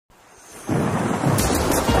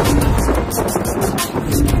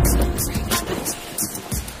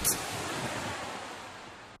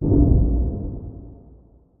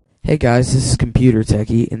Hey guys, this is Computer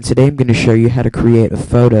Techie, and today I'm going to show you how to create a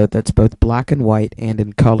photo that's both black and white and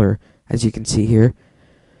in color. As you can see here,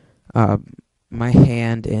 my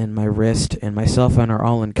hand and my wrist and my cell phone are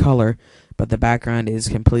all in color, but the background is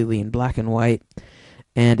completely in black and white,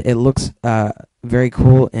 and it looks very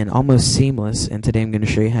cool and almost seamless, and today I'm going to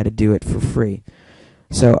show you how to do it for free.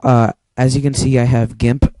 So, as you can see, I have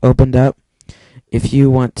GIMP opened up. If you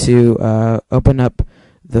want to open up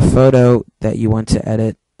the photo that you want to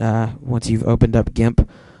edit, once you've opened up GIMP,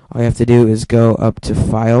 all you have to do is go up to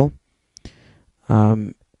File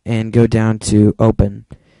and go down to Open.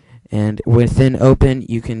 And within Open,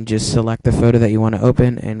 you can just select the photo that you want to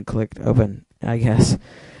open and click Open, I guess.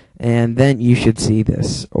 And then you should see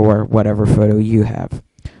this, or whatever photo you have.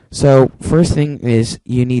 So first thing is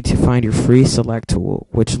you need to find your free select tool,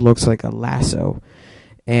 which looks like a lasso.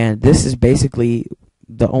 And this is basically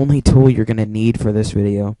the only tool you're going to need for this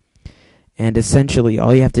video. And essentially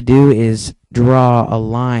all you have to do is draw a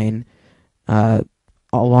line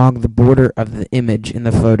along the border of the image in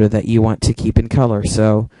the photo that you want to keep in color.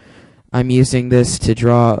 So I'm using this to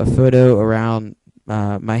draw a photo around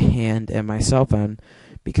my hand and my cell phone,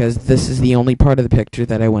 because this is the only part of the picture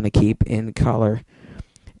that I want to keep in color.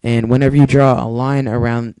 And whenever you draw a line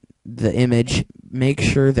around the image, make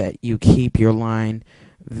sure that you keep your line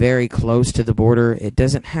very close to the border. It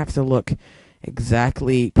doesn't have to look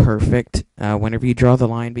exactly perfect whenever you draw the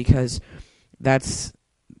line, because that's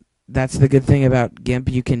the good thing about GIMP.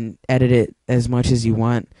 You can edit it as much as you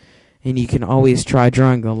want, and you can always try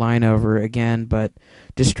drawing the line over again, but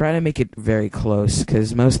just try to make it very close,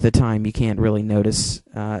 because most of the time you can't really notice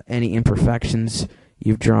any imperfections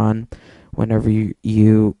you've drawn whenever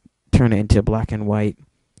you turn it into black and white.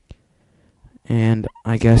 And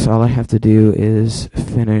I guess all I have to do is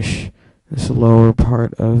finish this lower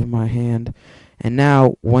part of my hand. And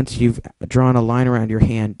now, once you've drawn a line around your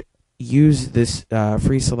hand, use this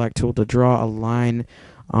free select tool to draw a line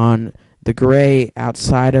on the gray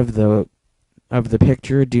outside of the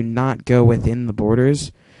picture. Do not go within the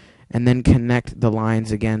borders, and then connect the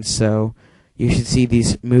lines again. So you should see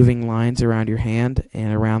these moving lines around your hand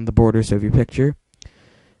and around the borders of your picture.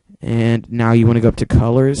 And now you want to go up to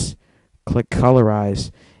Colors, click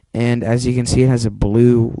Colorize, and as you can see, it has a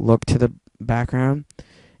blue look to the background.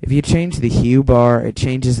 If you change the hue bar, it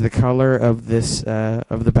changes the color of this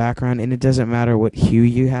of the background, and it doesn't matter what hue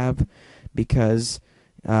you have, because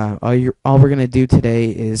all we're gonna do today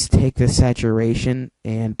is take the saturation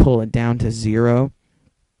and pull it down to 0,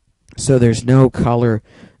 so there's no color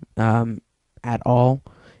at all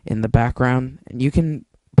in the background. And you can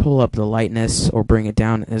pull up the lightness or bring it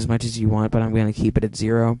down as much as you want, but I'm going to keep it at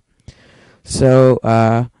 0.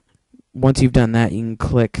 So once you've done that, you can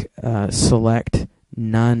click Select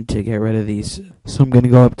None to get rid of these. So I'm going to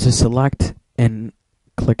go up to Select and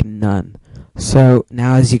click None. So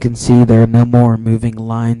now, as you can see, there are no more moving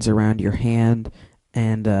lines around your hand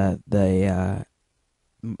and the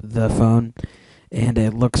phone, and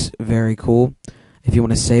it looks very cool. If you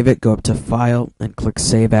want to save it, go up to File and click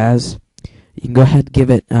Save As. You can go ahead and give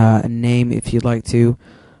it a name if you'd like to.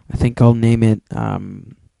 I think I'll name it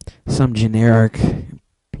some generic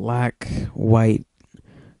black, white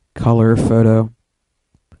color photo.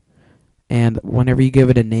 And whenever you give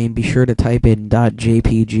it a name, be sure to type in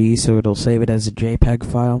 .jpg so it'll save it as a JPEG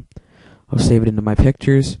file. I'll save it into my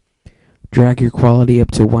pictures. Drag your quality up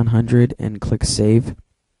to 100 and click Save.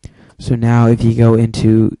 So now if you go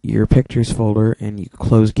into your pictures folder and you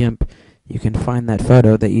close GIMP, you can find that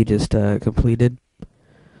photo that you just completed.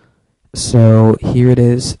 So here it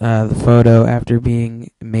is, the photo after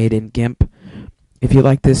being made in GIMP. If you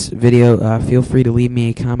like this video, feel free to leave me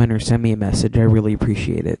a comment or send me a message. I really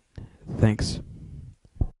appreciate it. Thanks.